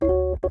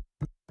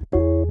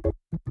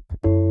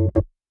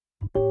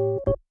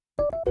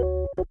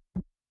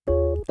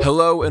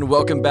Hello and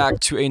welcome back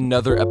to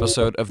another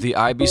episode of the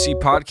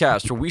IBC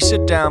podcast, where we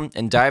sit down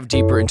and dive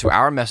deeper into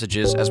our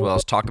messages as well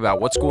as talk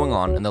about what's going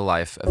on in the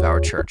life of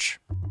our church.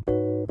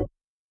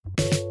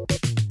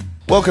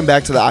 Welcome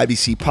back to the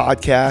IBC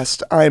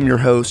podcast. I am your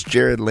host,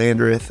 Jared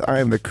Landreth. I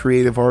am the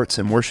creative arts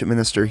and worship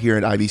minister here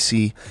at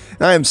IBC.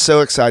 And I am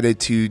so excited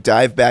to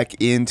dive back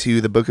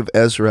into the book of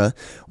Ezra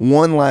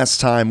one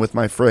last time with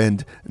my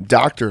friend,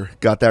 Dr.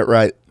 Got that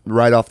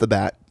right off the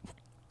bat,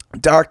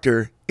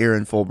 Dr.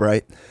 Aaron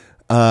Fulbright.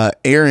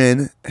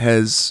 Aaron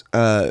has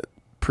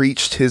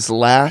preached his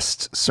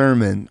last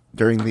sermon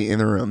during the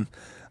interim.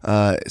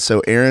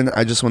 So Aaron,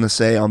 I just want to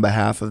say on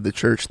behalf of the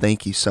church,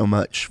 thank you so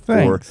much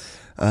for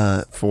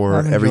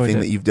everything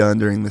that you've done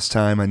during this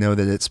time. I know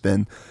that it's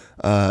been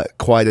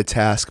quite a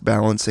task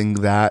balancing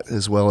that,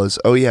 as well as,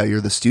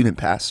 you're the student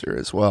pastor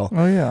as well.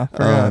 Oh yeah,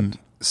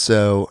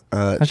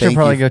 I should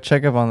probably go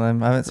check up on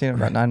them. I haven't seen them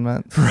in about 9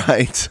 months.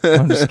 Right.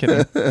 I'm just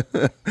kidding.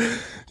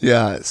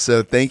 Yeah,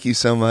 so thank you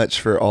so much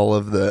for all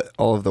of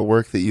the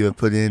work that you have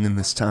put in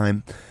this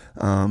time.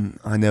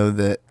 I know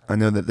that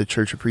the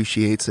church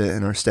appreciates it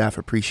and our staff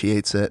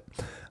appreciates it.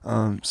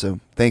 So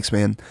thanks,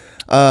 man.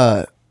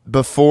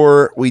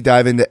 Before we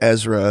dive into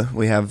Ezra,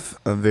 we have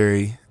a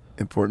very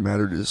important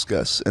matter to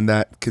discuss, and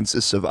that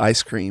consists of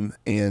ice cream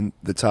and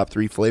the top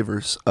 3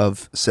 flavors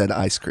of said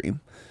ice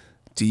cream.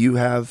 Do you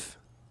have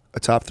a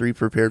top 3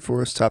 prepared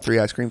for us? Top 3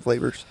 ice cream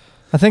flavors?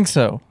 I think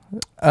so.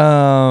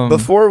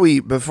 Before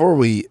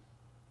we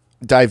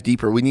dive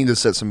deeper, we need to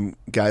set some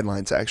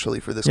guidelines actually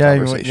for this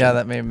conversation. Yeah,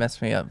 that may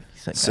mess me up.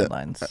 You said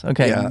guidelines.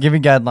 Okay, give me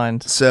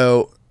guidelines.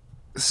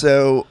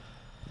 So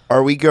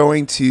are we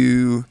going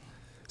to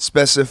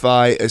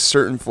specify a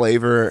certain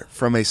flavor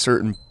from a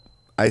certain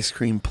ice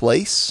cream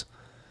place?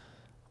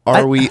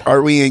 Are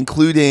we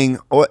including,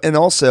 and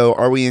also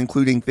are we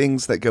including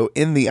things that go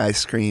in the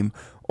ice cream,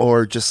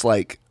 or just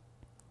like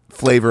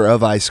flavor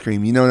of ice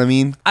cream? You know what I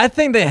mean? I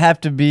think they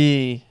have to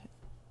be.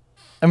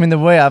 I mean, the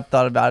way I've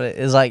thought about it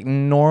is like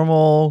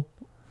normal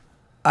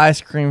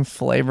ice cream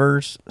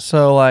flavors.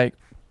 So like,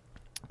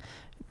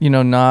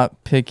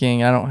 not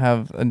picking, I don't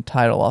have a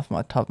title off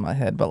my top of my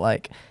head, but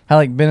like how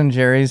like Ben and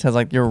Jerry's has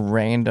like your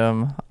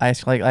random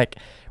ice, like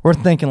we're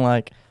thinking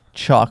like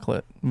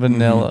chocolate,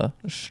 vanilla,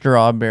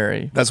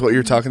 strawberry. That's what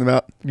you're talking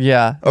about?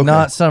 Yeah. Okay.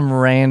 Not some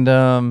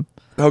random.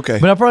 Okay.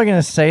 But I'm probably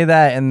going to say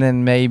that and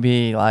then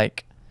maybe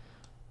like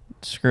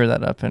screw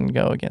that up and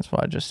go against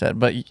what I just said.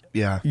 But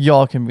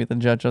y'all can be the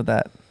judge of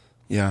that.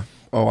 Yeah.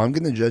 Oh, I'm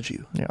going to judge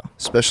you. Yeah.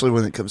 Especially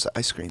when it comes to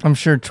ice cream. I'm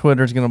sure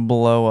Twitter's going to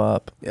blow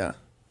up. Yeah.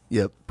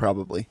 Yep,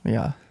 probably.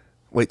 Yeah.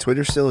 Wait,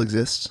 Twitter still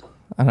exists?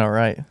 I know,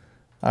 right?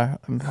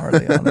 I'm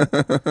hardly on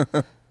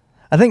it.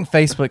 I think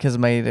Facebook has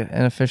made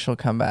an official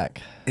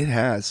comeback. It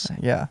has.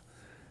 Yeah.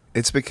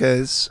 It's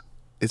because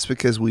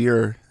we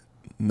are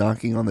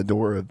knocking on the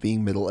door of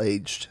being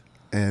middle-aged,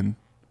 and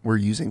we're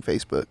using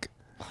Facebook.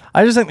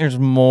 I just think there's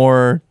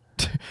more.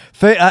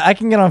 I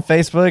can get on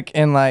Facebook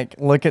and like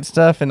look at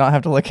stuff and not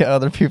have to look at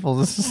other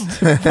people's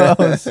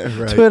posts.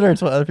 Right. Twitter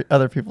is what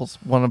other people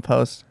want to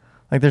post.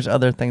 Like there's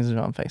other things to do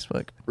on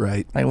Facebook.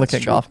 Right. Like look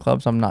at golf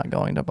clubs I'm not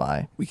going to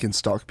buy. We can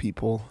stalk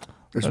people.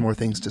 There's more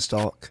things to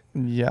stalk.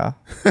 Yeah.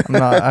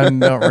 I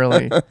don't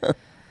really.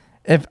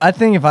 If I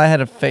had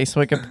a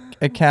Facebook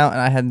account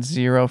and I had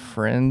 0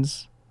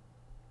 friends,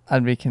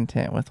 I'd be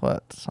content with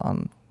what's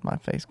on my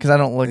face, because I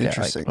don't look at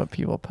like what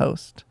people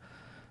post.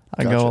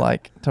 I go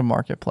like to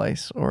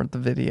Marketplace or the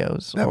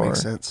videos. That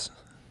makes sense.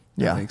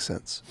 Yeah. That makes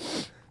sense.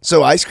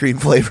 So ice cream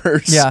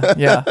flavors.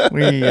 Yeah.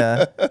 We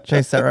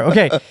chased that right.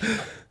 Okay.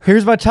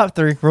 Here's my top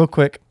 3 real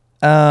quick.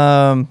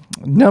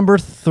 Number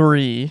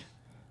 3,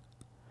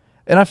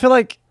 and I feel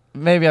like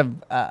maybe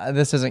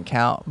this doesn't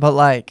count, but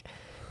like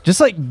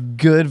just like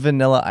good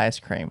vanilla ice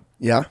cream.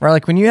 Yeah. Right.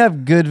 Like when you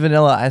have good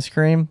vanilla ice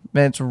cream,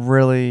 man, it's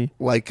really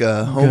like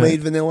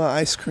homemade vanilla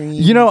ice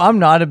cream. I'm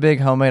not a big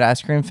homemade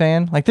ice cream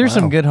fan. Like there's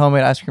some good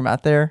homemade ice cream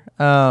out there.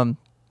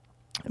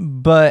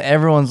 But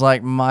everyone's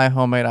like, my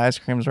homemade ice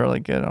cream is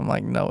really good. I'm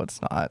like, no, it's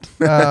not.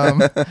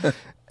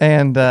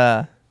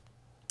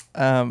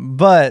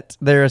 But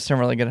there is some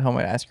really good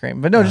homemade ice cream.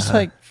 But no, just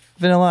like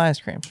vanilla ice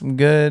cream. Some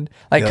good.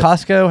 Like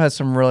Costco has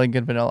some really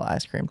good vanilla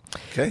ice cream.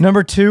 Okay.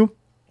 Number 2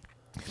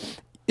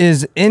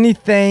 is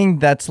anything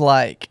that's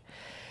like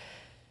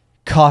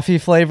coffee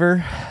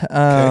flavor.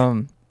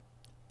 I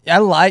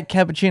like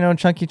cappuccino and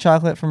chunky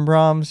chocolate from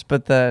Brahms,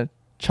 but the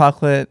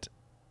chocolate,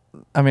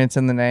 I mean, it's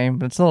in the name,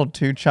 but it's a little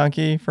too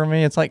chunky for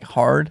me. It's like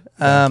hard.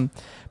 But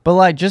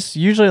like just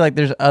usually like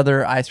there's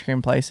other ice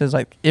cream places,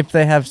 like if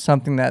they have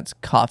something that's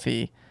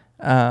coffee,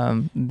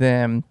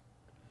 then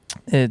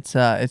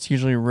it's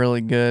usually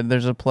really good.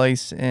 There's a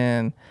place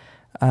in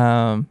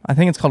I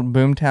think it's called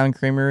Boomtown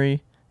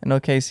Creamery in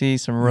OKC,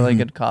 some really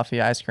good coffee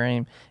ice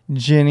cream.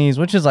 Jenny's,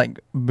 which is like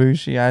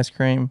bougie ice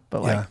cream,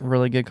 but like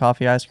really good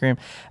coffee ice cream.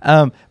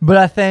 But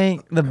I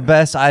think the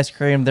best ice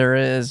cream there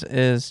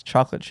is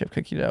chocolate chip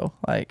cookie dough.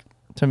 Like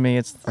to me,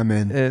 it's. I'm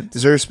in.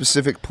 Is there a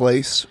specific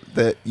place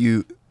that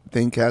you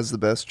think has the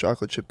best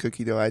chocolate chip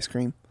cookie dough ice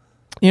cream?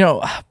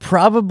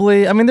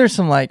 Probably. I mean, there's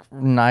some like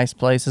nice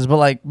places, but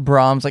like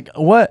Brahms, like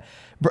what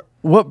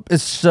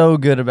is so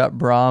good about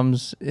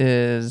Brahms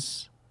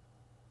is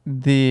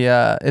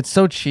it's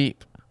so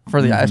cheap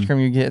for the ice cream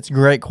you get. It's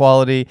great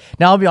quality.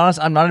 Now, I'll be honest,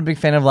 I'm not a big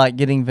fan of like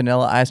getting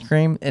vanilla ice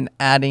cream and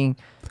adding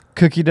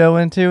cookie dough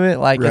into it.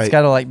 Like it's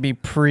got to like be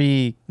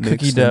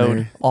pre-cookie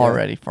dough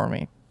already for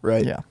me.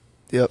 Right. Yeah.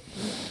 Yep.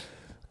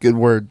 Good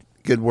word.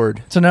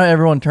 So now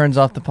everyone turns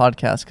off the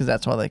podcast because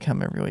that's why they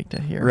come every week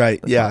to hear. Right.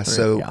 Yeah.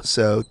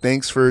 So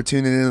thanks for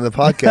tuning into the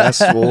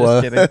podcast.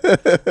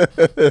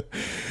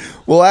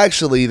 Well,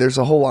 actually, there's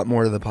a whole lot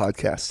more to the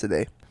podcast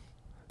today.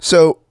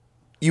 So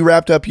you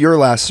wrapped up your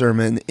last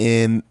sermon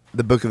in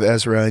the book of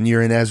Ezra, and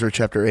you're in Ezra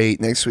chapter 8.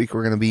 Next week,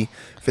 we're going to be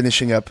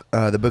finishing up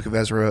the book of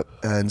Ezra,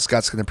 and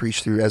Scott's going to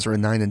preach through Ezra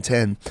 9 and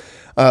 10.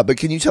 But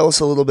can you tell us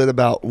a little bit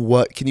about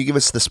can you give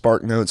us the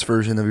Spark Notes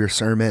version of your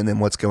sermon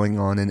and what's going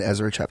on in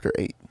Ezra chapter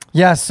 8?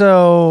 Yeah,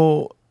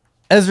 so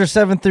Ezra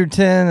 7 through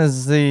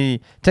 10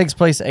 takes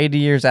place 80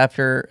 years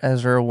after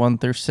Ezra 1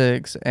 through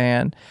 6,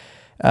 and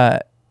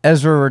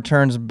Ezra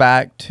returns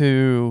back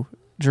to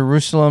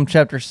Jerusalem.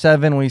 Chapter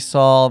 7, we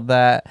saw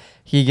that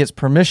he gets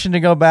permission to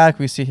go back.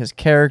 We see his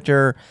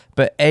character,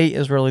 but 8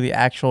 is really the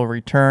actual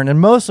return, and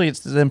mostly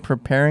it's them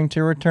preparing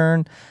to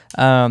return.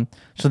 So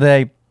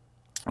they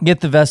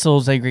get the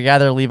vessels, they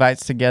gather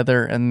Levites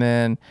together, and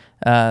then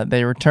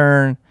they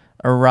return,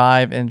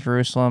 arrive in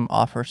Jerusalem,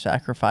 offer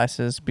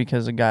sacrifices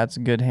because of God's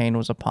good hand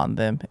was upon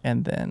them,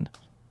 and then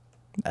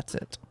that's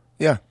it.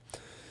 Yeah.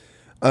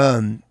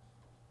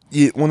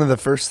 One of the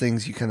first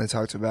things you kind of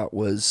talked about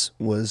was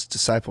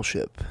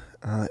discipleship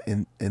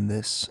in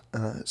this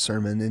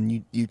sermon,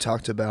 and you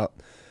talked about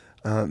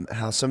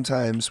how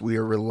sometimes we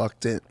are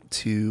reluctant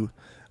to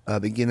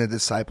begin a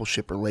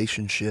discipleship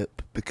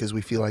relationship because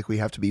we feel like we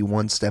have to be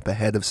one step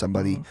ahead of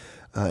somebody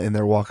in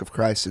their walk of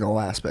Christ, in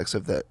all aspects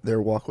of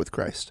their walk with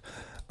Christ.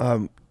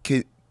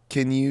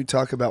 Can you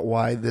talk about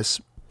why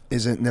this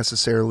isn't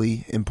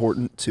necessarily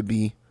important to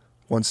be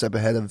one step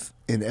ahead of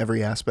in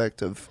every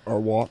aspect of our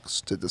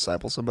walks to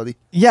disciple somebody?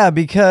 Yeah,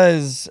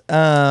 because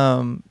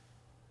we're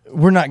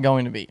not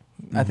going to be.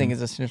 I think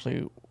is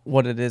essentially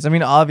what it is. I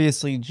mean,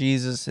 obviously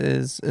Jesus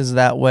is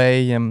that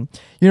way, and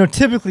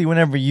typically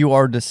whenever you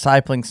are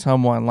discipling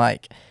someone,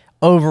 like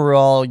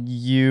overall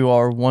you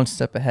are one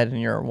step ahead in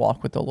your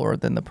walk with the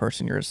Lord than the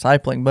person you're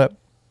discipling, but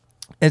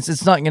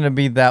it's not going to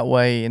be that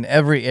way in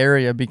every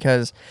area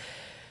because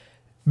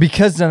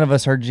none of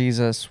us are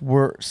Jesus.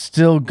 We're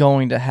still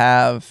going to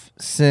have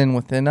sin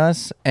within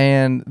us,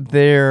 and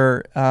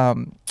there's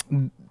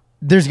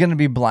going to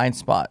be blind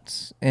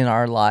spots in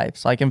our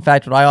lives. Like, in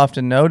fact, what I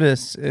often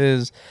notice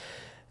is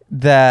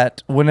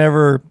that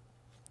whenever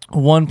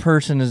one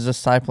person is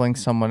discipling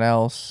someone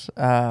else,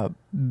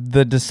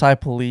 the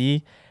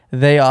disciplee,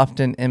 they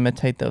often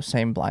imitate those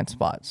same blind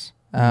spots.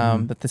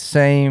 That the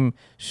same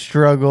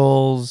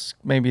struggles,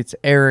 maybe it's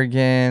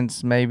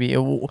arrogance, maybe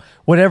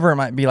whatever it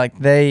might be, like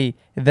they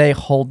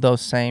hold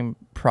those same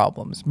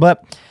problems.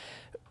 But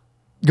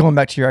going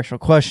back to your actual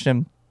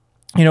question,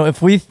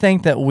 if we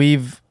think that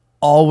we've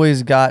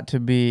always got to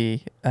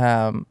be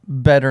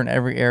better in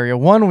every area,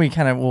 one, we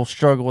kind of will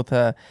struggle with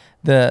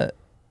the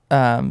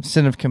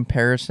sin of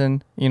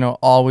comparison,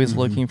 always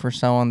looking for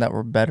someone that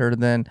we're better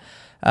than.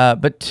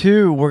 But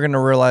two, we're going to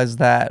realize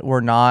that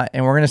we're not,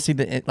 and we're going to see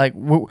that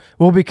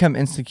we'll become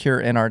insecure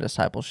in our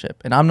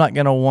discipleship. And I'm not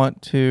going to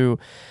want to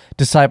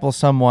disciple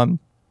someone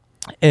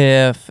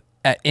if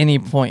at any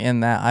point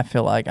in that I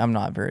feel like I'm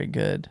not very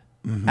good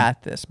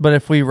at this. But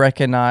if we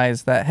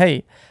recognize that,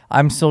 hey,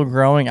 I'm still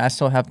growing, I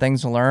still have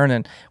things to learn,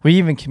 and we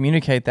even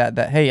communicate that,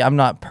 hey, I'm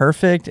not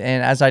perfect,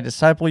 and as I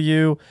disciple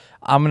you,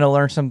 I'm going to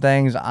learn some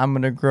things, I'm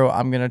going to grow,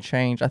 I'm going to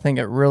change. I think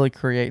it really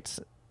creates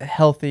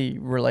healthy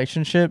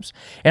relationships.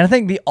 And I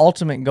think the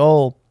ultimate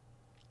goal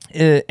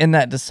in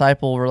that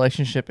disciple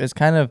relationship is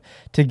kind of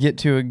to get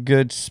to a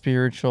good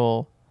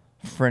spiritual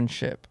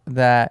friendship,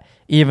 that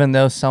even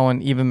though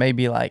someone even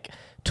maybe like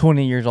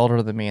 20 years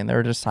older than me and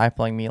they're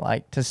discipling me,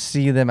 like to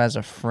see them as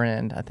a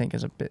friend, I think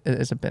is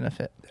a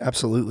benefit.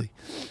 Absolutely.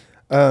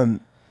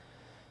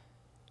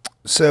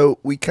 So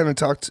we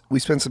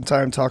spent some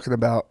time talking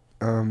about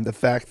the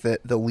fact that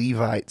the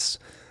Levites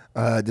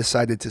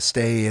decided to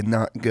stay and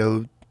not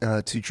go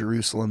to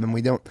Jerusalem, and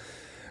we don't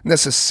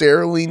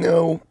necessarily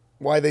know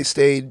why they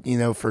stayed,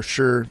 for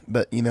sure,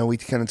 but we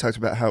kind of talked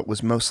about how it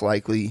was most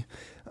likely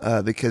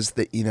because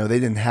they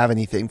didn't have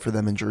anything for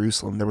them in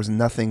Jerusalem. There was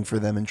nothing for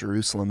them in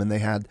Jerusalem, and they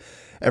had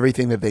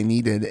everything that they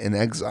needed in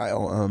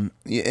exile.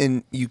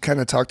 And you kind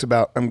of talked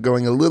about, I'm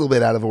going a little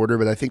bit out of order,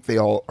 but I think they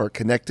all are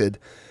connected.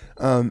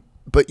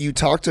 But you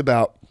talked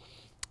about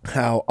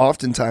how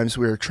oftentimes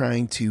we are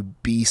trying to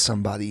be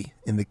somebody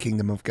in the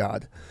kingdom of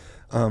God.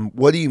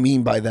 What do you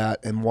mean by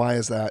that, and why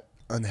is that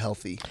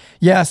unhealthy?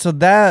 Yeah, so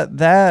that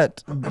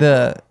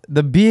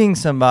the being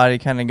somebody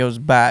kind of goes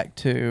back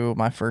to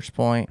my first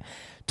point,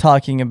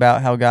 talking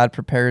about how God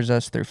prepares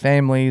us through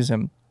families,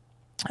 and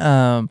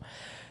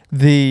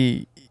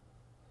the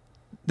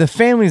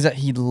families that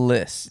he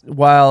lists,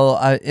 while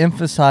I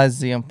emphasize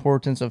the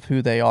importance of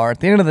who they are, at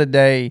the end of the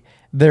day,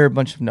 they're a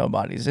bunch of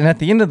nobodies. And at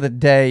the end of the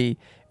day,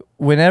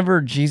 whenever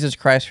Jesus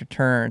Christ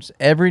returns,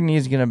 every knee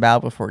is going to bow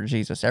before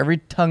Jesus. Every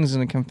tongue is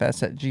going to confess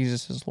that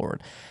Jesus is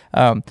Lord.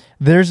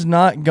 There's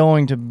not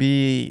going to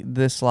be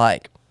this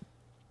like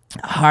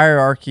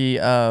hierarchy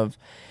of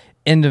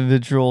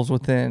individuals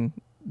within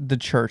the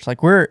church.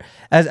 Like we're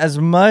as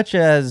much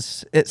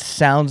as it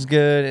sounds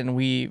good and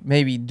we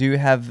maybe do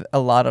have a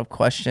lot of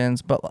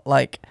questions, but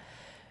like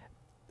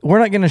we're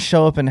not going to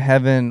show up in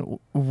heaven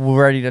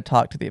ready to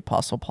talk to the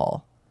Apostle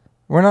Paul.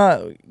 We're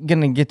not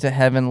going to get to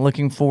heaven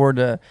looking forward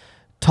to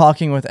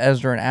talking with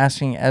Ezra and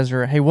asking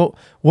Ezra, hey, what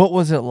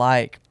was it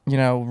like,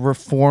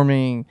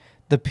 reforming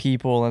the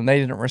people and they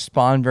didn't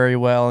respond very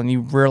well and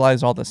you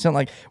realize all the sin.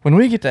 Like when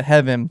we get to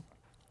heaven,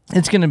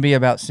 it's going to be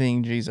about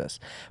seeing Jesus.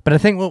 But I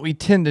think what we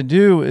tend to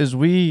do is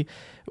we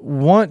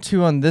want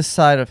to, on this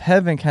side of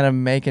heaven, kind of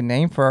make a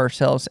name for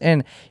ourselves.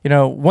 And,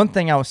 one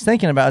thing I was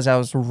thinking about as I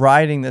was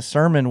writing this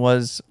sermon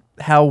was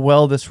how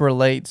well this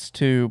relates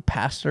to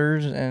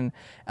pastors. And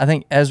I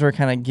think Ezra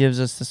kind of gives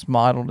us this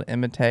model to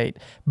imitate.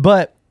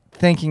 But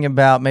thinking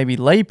about maybe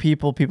lay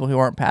people who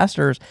aren't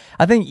pastors,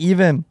 I think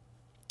even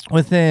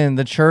within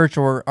the church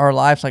or our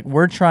lives, like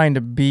we're trying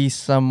to be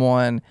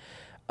someone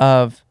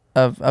of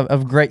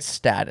great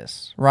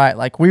status, right?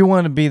 Like we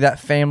want to be that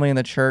family in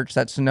the church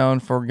that's known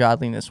for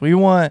godliness. We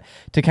want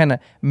to kind of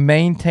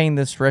maintain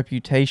this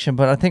reputation,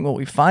 but I think what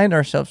we find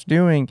ourselves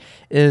doing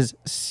is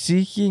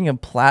seeking a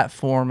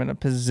platform and a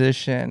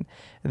position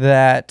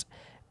that,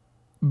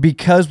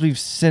 because we've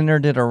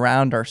centered it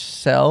around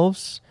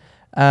ourselves,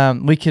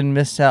 we can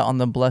miss out on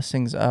the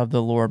blessings of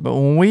the Lord. But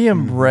when we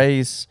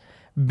embrace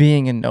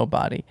being a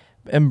nobody,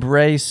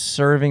 embrace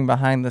serving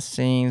behind the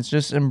scenes,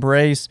 just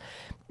embrace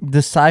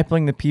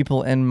discipling the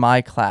people in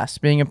my class,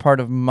 being a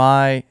part of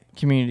my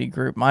community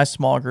group, my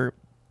small group,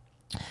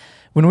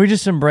 when we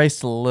just embrace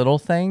the little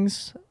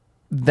things,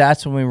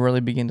 that's when we really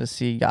begin to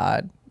see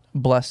God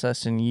bless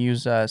us and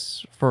use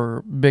us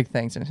for big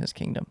things in his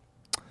kingdom.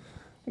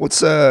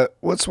 What's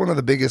one of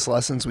the biggest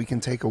lessons we can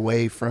take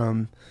away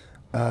from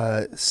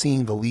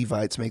seeing the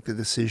Levites make the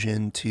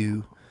decision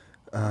to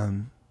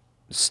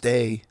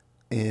stay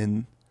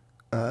in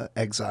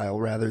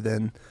exile rather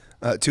than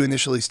to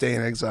initially stay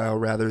in exile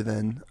rather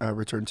than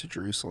return to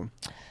Jerusalem?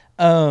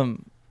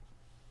 One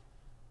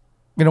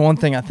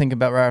thing I think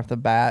about right off the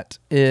bat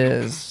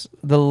is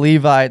the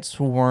Levites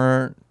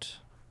weren't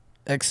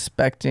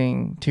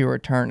expecting to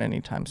return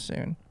anytime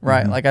soon,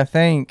 right? Like I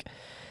think,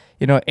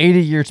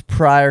 80 years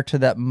prior to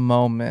that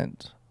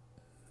moment,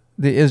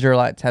 the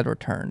Israelites had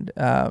returned.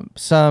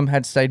 Some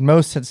had stayed,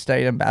 most had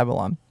stayed in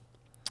Babylon.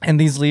 And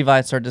these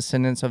Levites are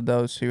descendants of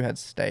those who had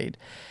stayed.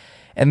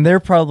 And they're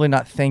probably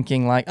not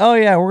thinking like, oh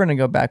yeah, we're going to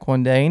go back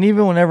one day. And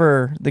even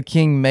whenever the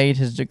king made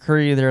his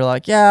decree, they're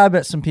like, yeah, I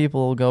bet some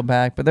people will go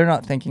back, but they're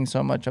not thinking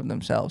so much of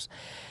themselves.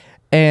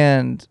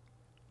 And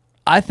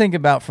I think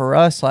about for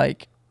us,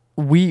 like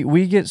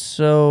we get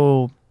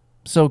so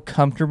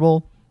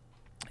comfortable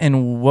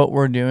in what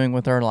we're doing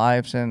with our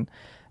lives, and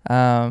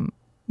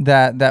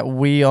that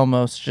we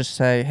almost just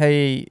say,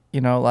 hey,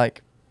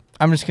 like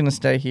I'm just going to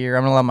stay here.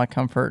 I'm going to allow my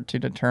comfort to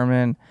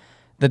determine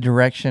the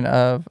direction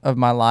of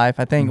my life.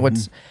 I think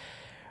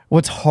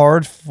what's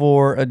hard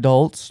for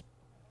adults,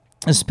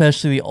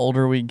 especially the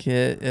older we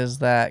get, is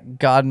that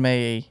God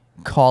may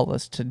call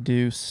us to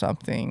do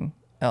something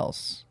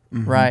else,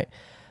 right?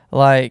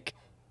 Like,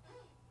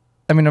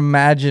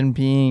 imagine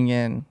being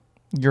in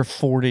your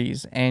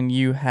 40s and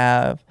you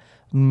have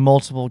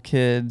multiple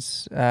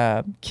kids,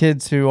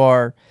 kids who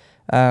are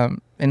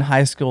in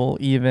high school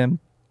even,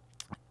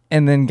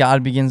 and then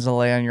God begins to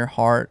lay on your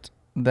heart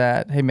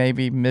that, hey,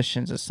 maybe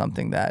missions is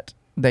something that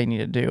they need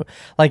to do.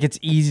 Like, it's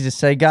easy to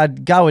say,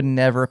 God would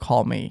never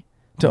call me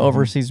to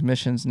overseas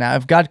missions. Now,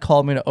 if God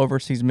called me to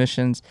overseas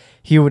missions,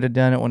 he would have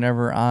done it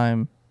whenever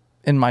I'm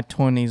in my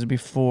 20s,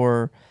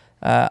 before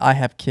I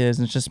have kids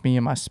and it's just me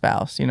and my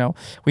spouse.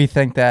 We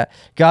think that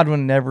God would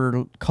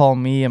never call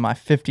me in my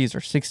 50s or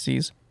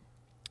 60s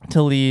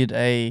to lead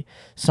a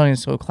Sunday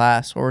school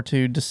class or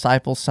to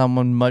disciple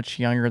someone much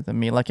younger than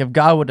me. Like, if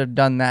God would have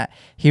done that,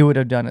 he would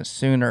have done it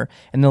sooner.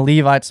 And the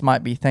Levites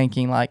might be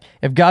thinking, like,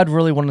 if God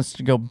really wanted us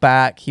to go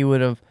back, he would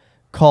have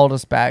called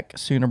us back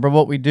sooner. But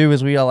what we do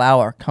is we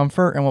allow our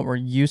comfort and what we're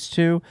used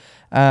to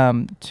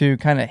kind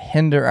of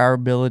hinder our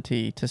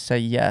ability to say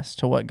yes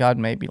to what God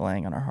may be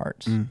laying on our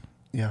hearts.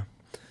 Yeah.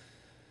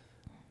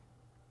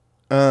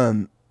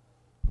 I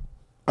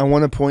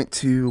want to point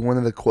to one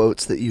of the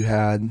quotes that you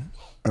had,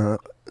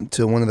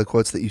 to one of the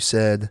quotes that you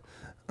said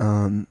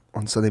on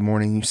Sunday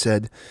morning. You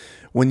said,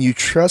 when you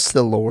trust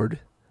the Lord,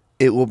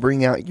 it will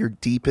bring out your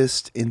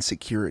deepest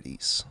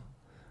insecurities.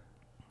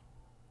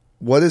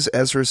 What is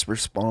Ezra's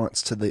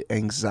response to the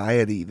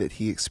anxiety that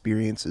he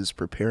experiences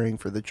preparing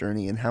for the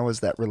journey, and how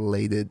is that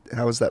related?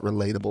 How is that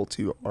relatable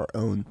to our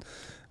own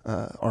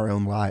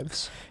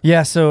lives?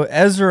 Yeah. So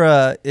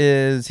Ezra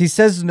he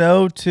says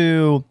no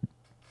to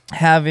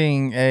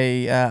having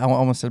I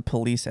almost said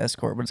police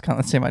escort, but it's kind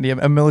of the same idea,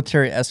 a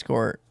military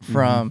escort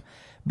from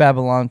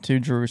Babylon to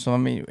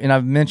Jerusalem. I mean, and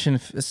I've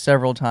mentioned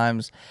several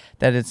times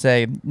that it's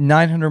a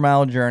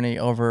 900-mile journey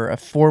over a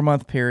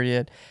 4-month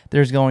period.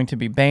 There's going to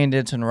be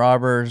bandits and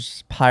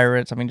robbers,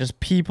 pirates. I mean,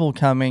 just people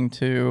coming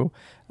to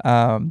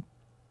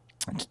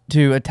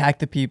attack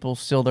the people,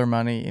 steal their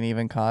money, and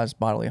even cause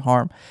bodily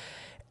harm.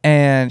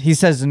 And he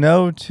says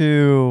no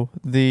to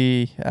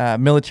the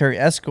military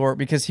escort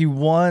because he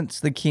wants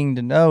the king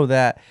to know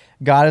that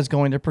God is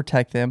going to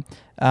protect them.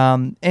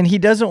 And he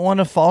doesn't want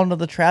to fall into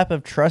the trap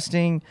of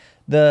trusting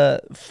the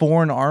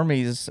foreign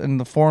armies and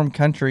the foreign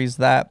countries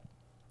that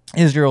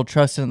Israel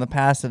trusted in the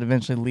past that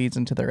eventually leads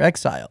into their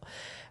exile.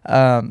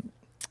 But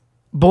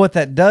what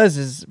that does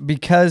is,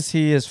 because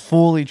he is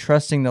fully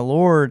trusting the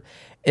Lord,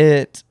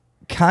 it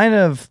kind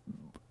of,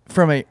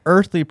 from a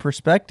earthly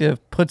perspective,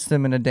 puts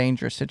them in a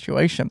dangerous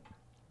situation.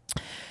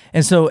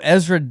 And so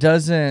Ezra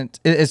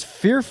is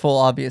fearful,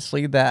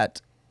 obviously, that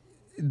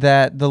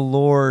the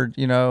Lord,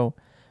 not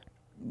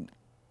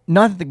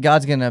that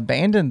God's going to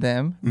abandon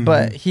them,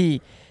 but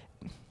he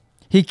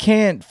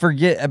can't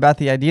forget about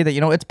the idea that,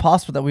 it's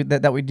possible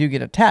that we do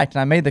get attacked.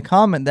 And I made the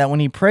comment that when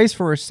he prays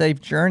for a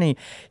safe journey,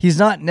 he's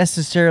not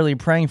necessarily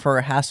praying for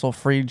a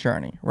hassle-free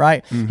journey,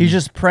 right? He's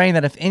just praying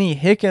that if any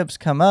hiccups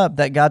come up,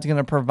 that God's going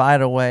to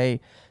provide a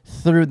way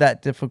through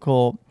that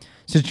difficult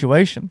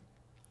situation.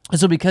 And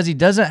so because he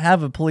doesn't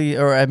have a police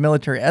or a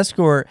military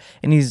escort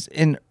and he's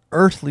in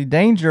earthly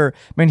danger,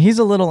 I mean, he's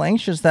a little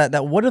anxious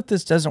that what if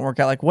this doesn't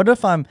work out? Like, what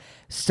if I'm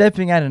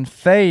stepping out in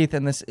faith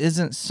and this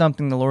isn't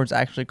something the Lord's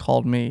actually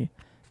called me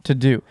to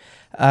do?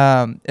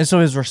 And so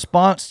his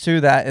response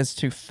to that is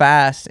to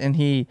fast. And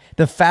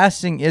the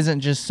fasting isn't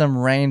just some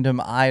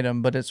random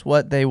item, but it's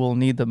what they will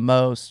need the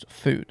most: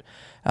 food.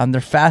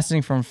 They're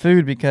fasting from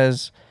food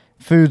because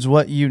food's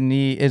what you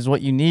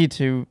need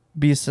to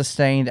be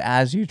sustained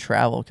as you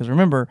travel. Because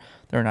remember,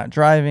 they're not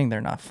driving,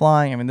 they're not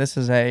flying. I mean, this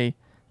is they're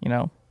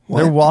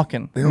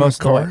walking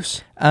most of the way.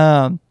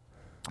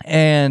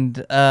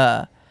 And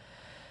so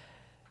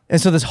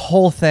this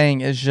whole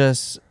thing is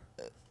just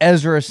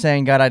Ezra is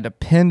saying, God, I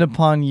depend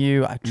upon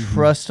you. I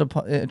trust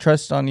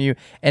on you.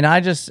 And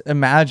I just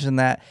imagine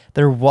that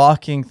they're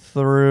walking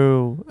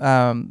through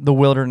the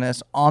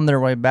wilderness on their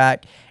way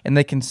back, and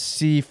they can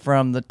see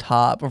from the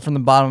top or from the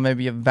bottom,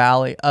 maybe a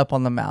valley up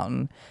on the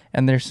mountain,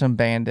 and there's some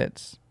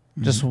bandits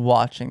just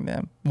watching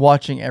them,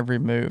 watching every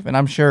move. And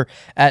I'm sure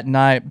at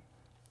night,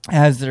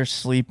 as they're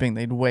sleeping,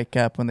 they'd wake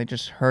up when they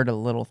just heard a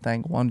little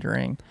thing,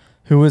 wondering,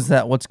 who is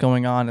that? What's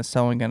going on? Is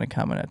someone going to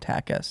come and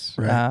attack us?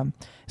 Right.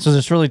 So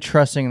just really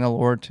trusting in the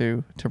Lord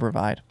to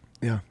provide.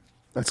 Yeah,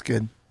 that's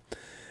good.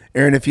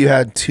 Aaron, if you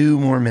had 2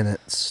 more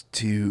minutes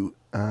to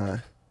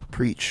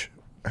preach,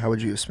 how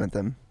would you have spent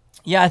them?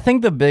 Yeah, I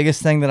think the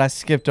biggest thing that I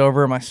skipped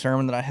over in my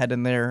sermon that I had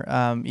in there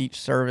each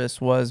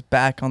service was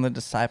back on the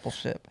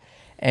discipleship.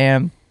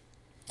 And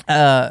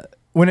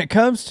when it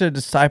comes to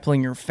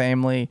discipling your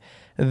family,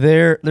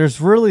 there's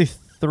really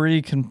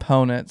 3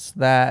 components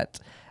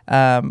that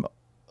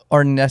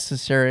are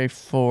necessary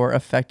for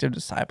effective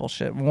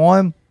discipleship.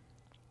 One,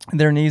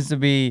 there needs to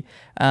be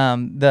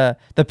the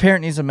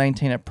parent needs to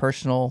maintain a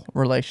personal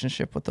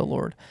relationship with the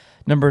Lord.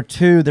 Number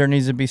 2, there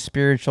needs to be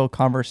spiritual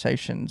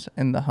conversations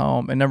in the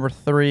home. And number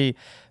 3,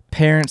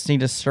 parents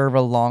need to serve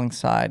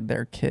alongside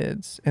their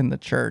kids in the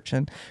church.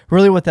 And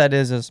really what that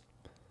is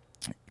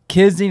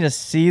kids need to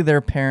see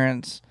their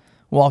parents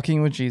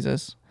walking with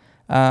Jesus.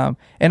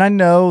 And I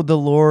know the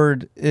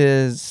Lord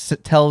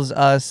tells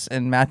us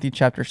in Matthew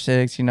chapter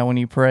 6, when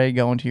you pray,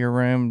 go into your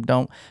room,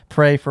 don't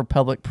pray for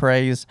public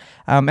praise.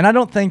 And I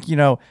don't think,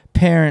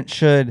 parents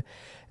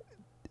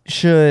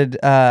should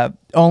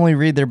only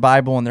read their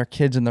Bible when their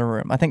kids in the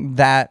room. I think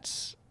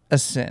that's a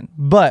sin.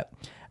 But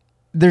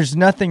there's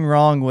nothing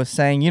wrong with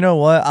saying, you know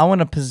what, I want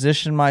to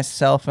position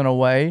myself in a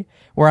way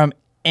where I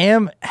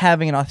am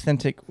having an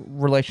authentic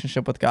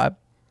relationship with God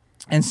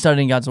and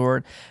studying God's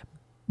word.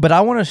 But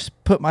I want to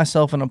put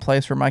myself in a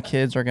place where my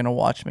kids are going to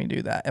watch me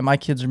do that. And my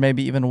kids are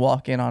maybe even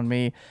walk in on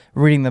me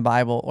reading the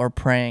Bible or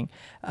praying.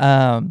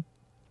 And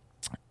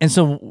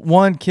so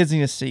 1, kids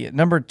need to see it.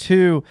 Number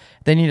 2,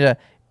 they need to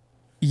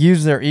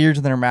use their ears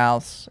and their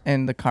mouths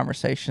in the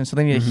conversation. So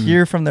they need to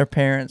hear from their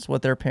parents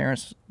what their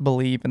parents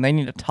believe, and they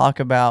need to talk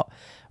about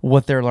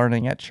what they're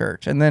learning at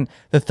church. And then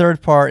the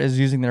third part is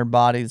using their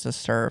bodies to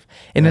serve.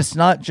 And it's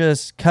not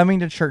just coming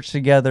to church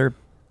together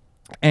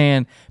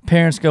and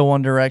parents go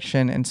one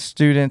direction and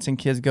students and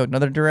kids go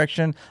another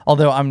direction,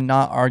 although I'm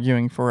not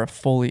arguing for a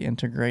fully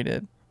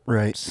integrated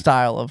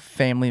style of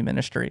family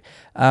ministry.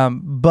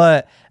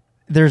 But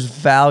there's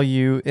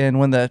value in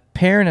when the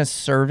parent is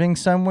serving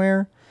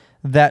somewhere,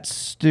 that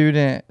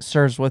student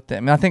serves with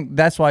them. And I think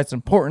that's why it's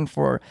important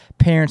for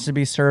parents to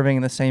be serving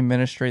in the same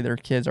ministry their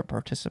kids are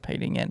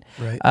participating in.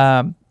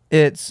 Right.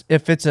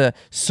 If it's a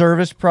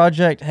service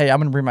project, hey, I'm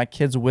going to bring my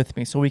kids with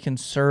me so we can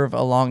serve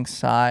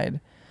alongside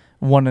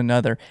one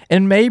another.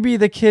 And maybe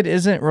the kid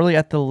isn't really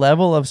at the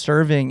level of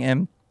serving,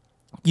 and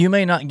you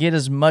may not get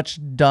as much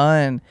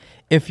done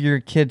if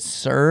your kid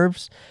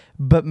serves,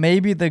 but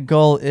maybe the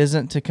goal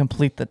isn't to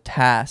complete the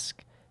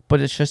task, but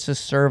it's just to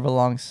serve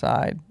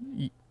alongside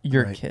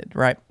your Right. kid,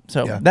 right?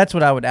 So Yeah. that's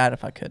what I would add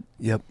if I could.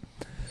 Yep.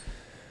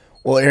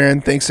 Well, Aaron,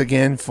 thanks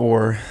again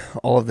for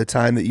all of the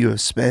time that you have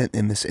spent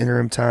in this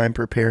interim time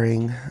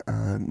preparing,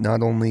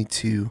 not only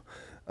to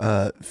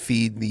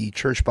feed the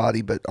church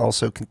body, but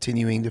also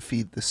continuing to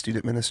feed the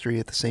student ministry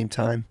at the same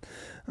time.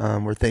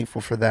 We're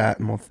thankful for that,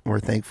 and we're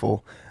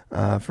thankful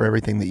for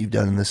everything that you've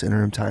done in this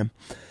interim time.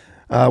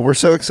 We're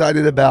so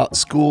excited about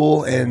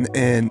school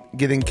and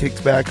getting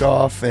kicked back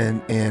off,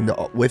 and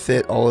with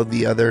it, all of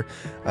the other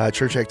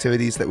church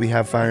activities that we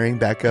have firing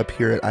back up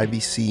here at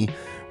IBC.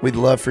 We'd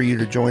love for you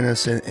to join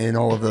us in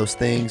all of those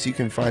things. You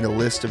can find a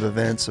list of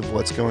events of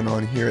what's going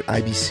on here at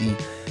IBC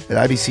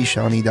at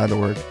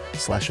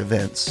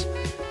ibcshawnee.org/events.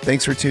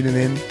 Thanks for tuning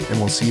in, and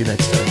we'll see you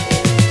next time.